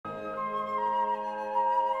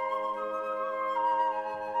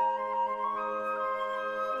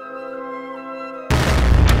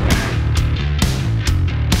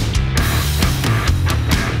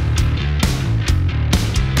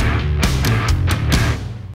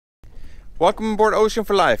Welcome aboard Ocean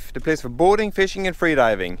for Life, the place for boating, fishing and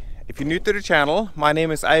freediving. If you're new to the channel, my name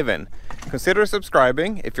is Ivan. Consider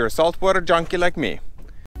subscribing if you're a saltwater junkie like me.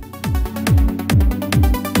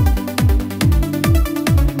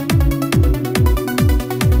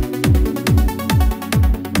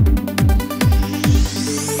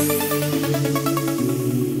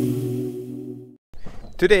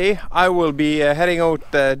 Today I will be heading out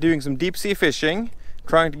doing some deep sea fishing,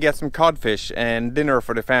 trying to get some codfish and dinner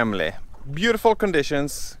for the family. Beautiful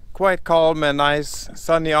conditions, quite calm and nice,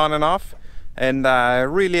 sunny on and off, and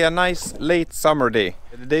really a nice late summer day.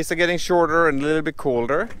 The days are getting shorter and a little bit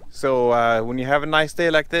colder, so when you have a nice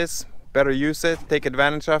day like this, better use it, take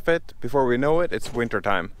advantage of it. Before we know it, it's winter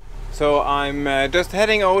time. So I'm just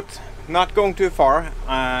heading out, not going too far,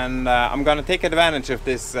 and I'm gonna take advantage of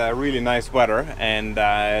this really nice weather and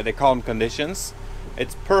the calm conditions.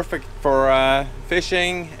 It's perfect for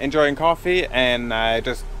fishing, enjoying coffee, and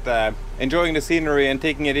just enjoying the scenery and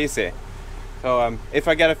taking it easy. So if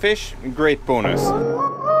I get a fish, great bonus.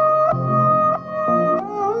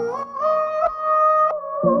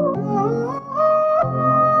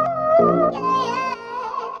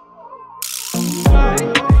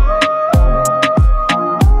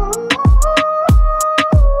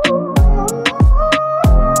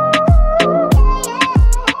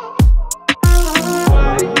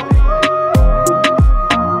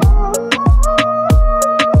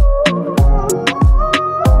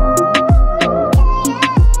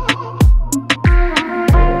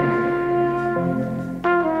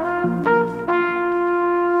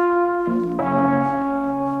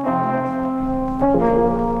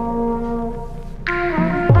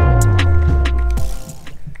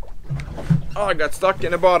 Oh, I got stuck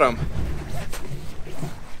in the bottom.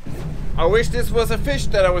 I wish this was a fish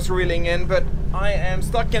that I was reeling in, but I am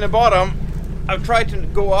stuck in the bottom. I've tried to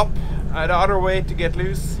go up the other way to get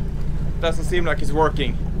loose. Doesn't seem like it's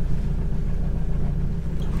working.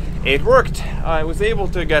 It worked. I was able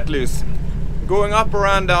to get loose. Going up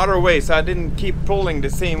around the other way, so I didn't keep pulling the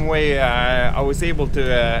same way. I was able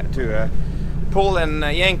to pull and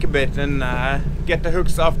yank a bit and get the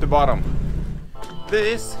hooks off the bottom.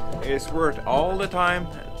 This is worth all the time,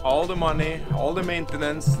 all the money, all the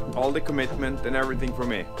maintenance, all the commitment and everything for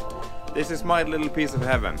me. This is my little piece of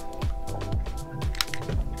heaven.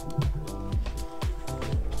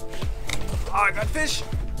 Oh, I got fish!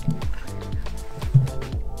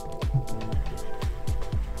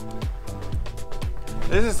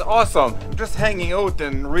 This is awesome. I'm just hanging out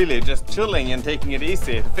and really just chilling and taking it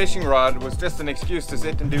easy. The fishing rod was just an excuse to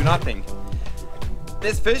sit and do nothing.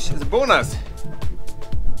 This fish is a bonus.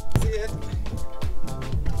 See it?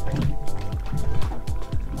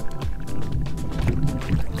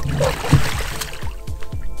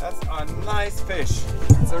 That's a nice fish.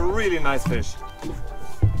 It's a really nice fish.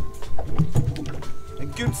 A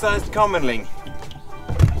good sized commonling.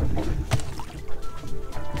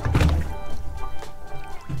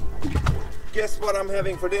 Guess what I'm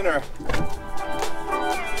having for dinner?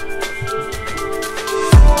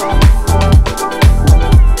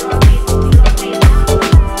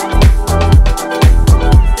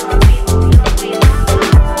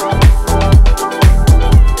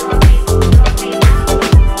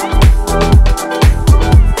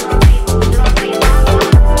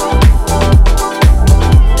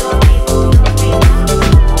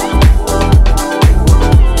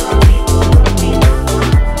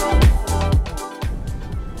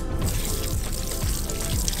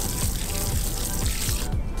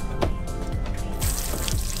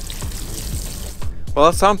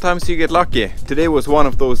 Well, sometimes you get lucky. Today was one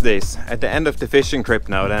of those days. At the end of the fishing trip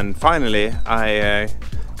now, then finally I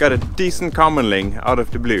got a decent commonling out of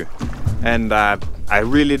the blue. And I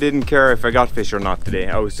really didn't care if I got fish or not today.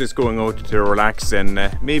 I was just going out to relax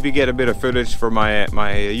and maybe get a bit of footage for my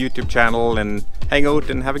YouTube channel and hang out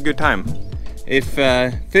and have a good time. If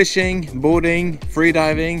fishing, boating,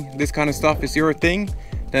 freediving, this kind of stuff is your thing,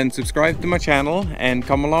 then subscribe to my channel and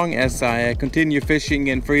come along as I continue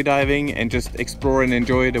fishing and freediving and just explore and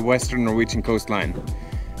enjoy the Western Norwegian coastline.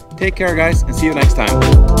 Take care guys, and see you next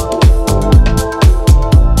time.